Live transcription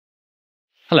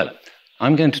Hello,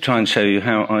 I'm going to try and show you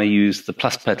how I use the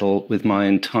plus pedal with my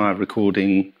entire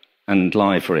recording and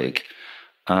live rig.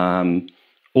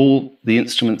 All the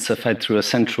instruments are fed through a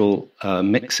central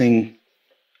mixing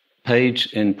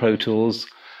page in Pro Tools,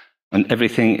 and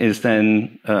everything is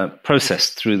then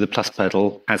processed through the plus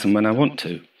pedal as and when I want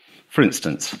to. For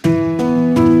instance, there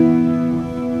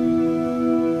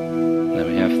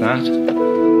we have that.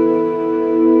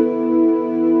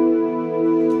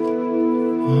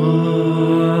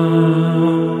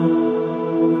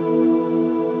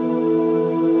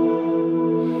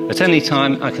 At any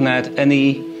time, I can add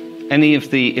any of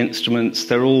the instruments.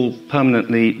 They're all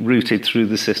permanently routed through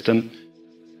the system.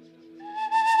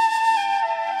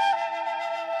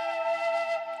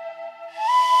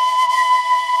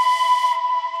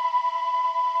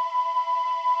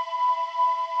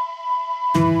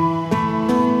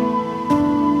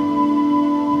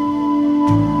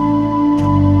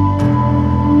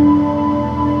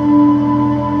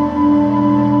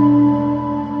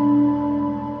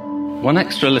 One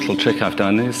extra little trick I've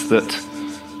done is that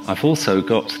I've also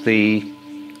got the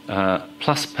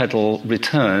plus pedal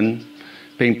return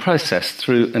being processed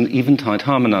through an Eventide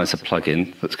Harmonizer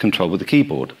plugin that's controlled with the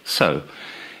keyboard. So,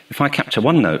 if I capture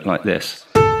one note like this,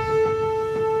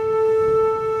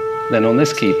 then on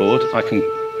this keyboard I can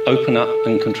open up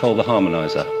and control the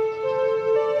Harmonizer.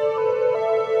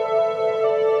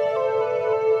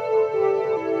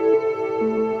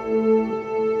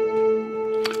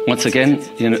 Once again,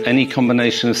 any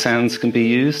combination of sounds can be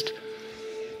used.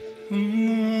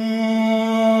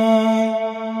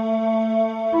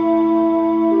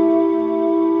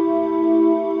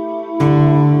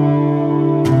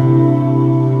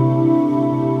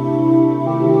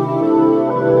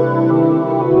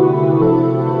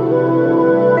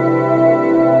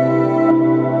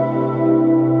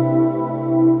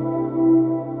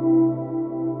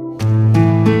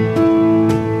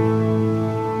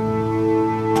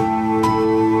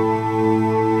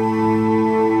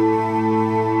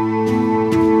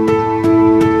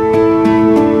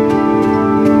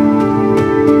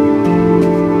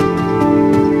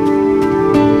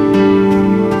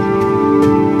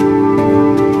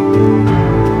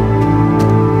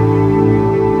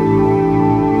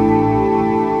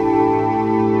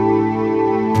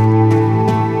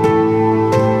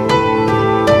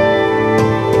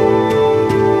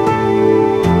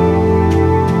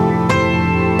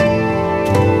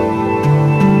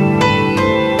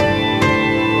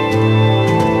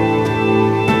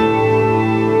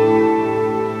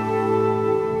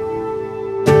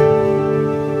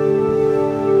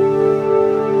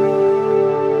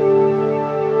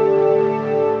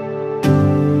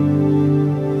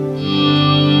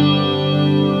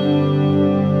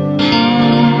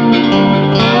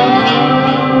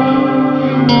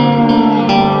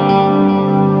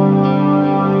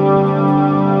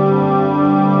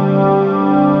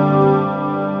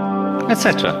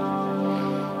 etc.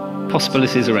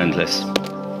 Possibilities are endless.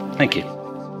 Thank you.